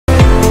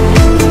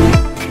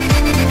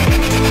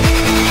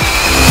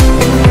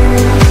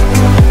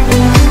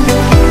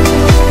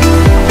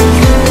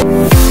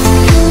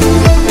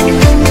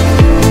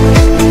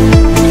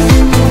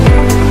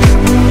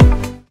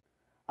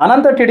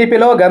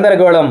టీడీపీలో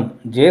గందరగోళం,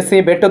 జేసీ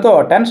బెట్టుతో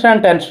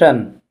టెన్షన్.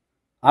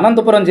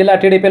 అనంతపురం జిల్లా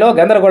టీడీపీలో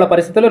గందరగోళ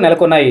పరిస్థితులు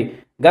నెలకొన్నాయి.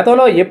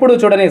 గతంలో ఎప్పుడూ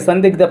చూడని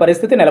సందిగ్ధ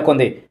పరిస్థితి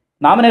నెలకొంది.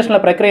 నామినేషన్ల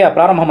ప్రక్రియ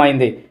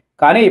ప్రారంభమైంది.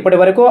 కానీ ఇప్పటి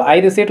వరకు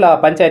 5 సీట్ల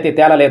పంచాయతీ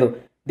తేలలేదు.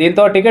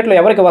 దీంతో టికెట్లు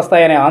ఎవరికి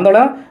వస్తాయనే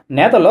ఆందోళన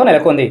నేతల్లో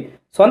నెలకొంది.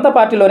 సొంత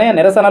పార్టీలోనే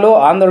నిరసనలు,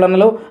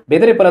 ఆందోళనలు,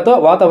 బెదిరింపులతో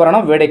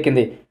వాతావరణం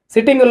వేడెక్కింది.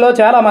 సిట్టింగుల్లో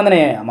చాలా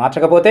మందిని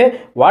మార్చకపోతే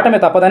వాటమి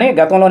తప్పదని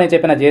గతంలోనే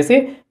చెప్పిన జేసీ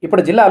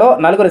ఇప్పుడు జిల్లాలో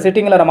 4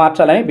 సిట్టింగులను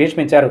మార్చాలని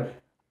భీష్మించారు.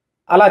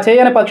 అలా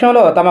చేయని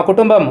పక్షంలో తమ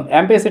కుటుంబం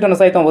ఎంపీ సీటును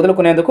సైతం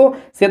వదులుకునేందుకు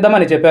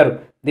సిద్ధమని చెప్పారు.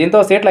 దీంతో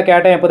సీట్ల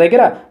కేటాయింపు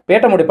దగ్గర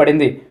పీటముడి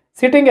పడింది.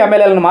 సిట్టింగ్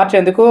ఎమ్మెల్యేలను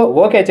మార్చేందుకు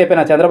ఓకే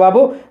చెప్పిన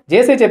చంద్రబాబు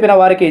జేసీ చెప్పిన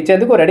వారికి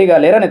ఇచ్చేందుకు రెడీగా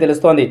లేరని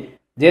తెలుస్తోంది.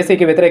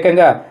 జేసీకి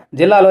వ్యతిరేకంగా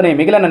జిల్లాలోని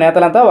మిగిలిన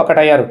నేతలంతా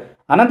ఒక్కటయ్యారు.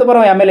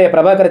 అనంతపురం ఎమ్మెల్యే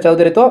ప్రభాకర్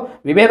చౌదరితో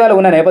విభేదాలు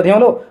ఉన్న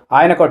నేపథ్యంలో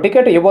ఆయనకు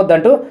టికెట్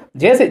ఇవ్వొద్దంటూ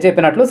జేసీ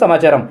చెప్పినట్లు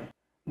సమాచారం.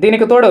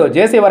 దీనికి తోడు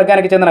జేసీ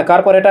వర్గానికి చెందిన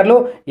కార్పొరేటర్లు,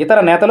 ఇతర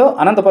నేతలు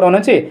అనంతపురం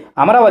నుంచి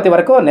అమరావతి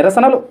వరకు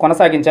నిరసనలు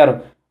కొనసాగించారు.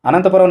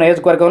 అనంతపురం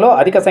నియోజకవర్గంలో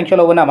అధిక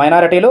సంఖ్యలో ఉన్న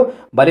మైనారిటీలు,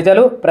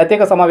 బలిజలు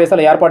ప్రత్యేక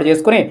సమావేశాలు ఏర్పాటు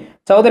చేసుకుని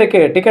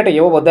చౌదరికి టికెట్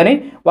ఇవ్వవద్దని,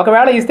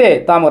 ఒకవేళ ఇస్తే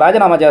తాము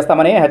రాజీనామా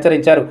చేస్తామని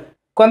హెచ్చరించారు.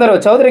 కొందరు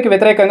చౌదరికి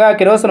వ్యతిరేకంగా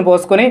కిరోసిన్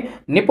పోసుకుని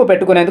నిప్పు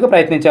పెట్టుకునేందుకు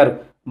ప్రయత్నించారు.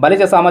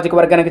 బలిజ సామాజిక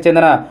వర్గానికి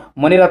చెందిన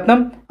మునిరత్నం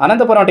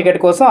అనంతపురం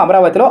టికెట్ కోసం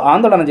అమరావతిలో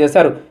ఆందోళన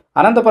చేశారు.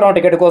 అనంతపురం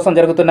టికెట్ కోసం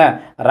జరుగుతున్న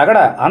రగడ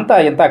అంతా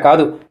ఇంతా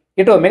కాదు.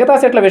 ఇటు మిగతా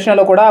సీట్ల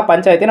విషయంలో కూడా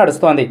పంచాయతీ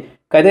నడుస్తోంది.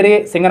 కదిరి,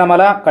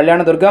 సింగనమల,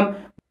 కళ్యాణదుర్గం,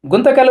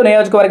 గుంతకల్లు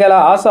నియోజకవర్గాల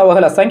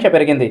ఆశావహుల సంఖ్య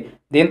పెరిగింది.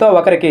 దీంతో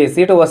ఒకరికి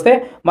సీటు వస్తే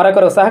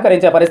మరొకరు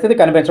సహకరించే పరిస్థితి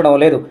కనిపించడం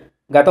లేదు.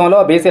 గతంలో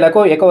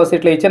బీసీలకు ఎక్కువ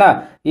సీట్లు ఇచ్చినా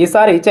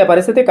ఈసారి ఇచ్చే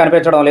పరిస్థితి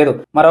కనిపించడం లేదు.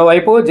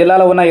 మరోవైపు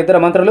జిల్లాలో ఉన్న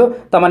 2 మంత్రులు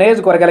తమ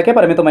నియోజకవర్గాలకే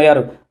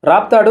పరిమితమయ్యారు.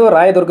 రాప్తాడు,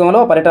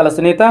 రాయదుర్గంలో పరిటాల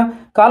సునీత,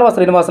 కాల్వ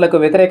శ్రీనివాసులకు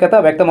వ్యతిరేకత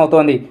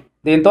వ్యక్తమవుతోంది.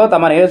 దీంతో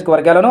తమ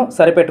నియోజకవర్గాలను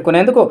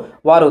సరిపెట్టుకునేందుకు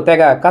వారు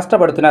తెగ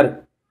కష్టపడుతున్నారు.